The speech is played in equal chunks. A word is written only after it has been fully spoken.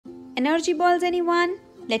Energy balls, anyone?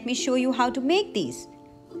 Let me show you how to make these.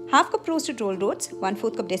 Half cup roasted rolled oats, 1/4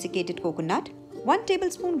 cup desiccated coconut, 1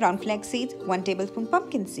 tablespoon ground flax seeds, 1 tablespoon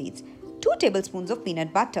pumpkin seeds, 2 tablespoons of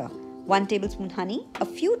peanut butter, 1 tablespoon honey, a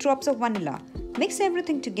few drops of vanilla. Mix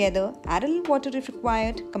everything together, add a little water if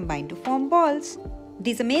required, combine to form balls.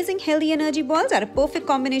 These amazing healthy energy balls are a perfect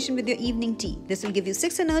combination with your evening tea. This will give you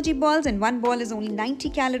 6 energy balls and one ball is only 90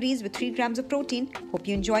 calories with 3 grams of protein. Hope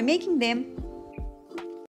you enjoy making them.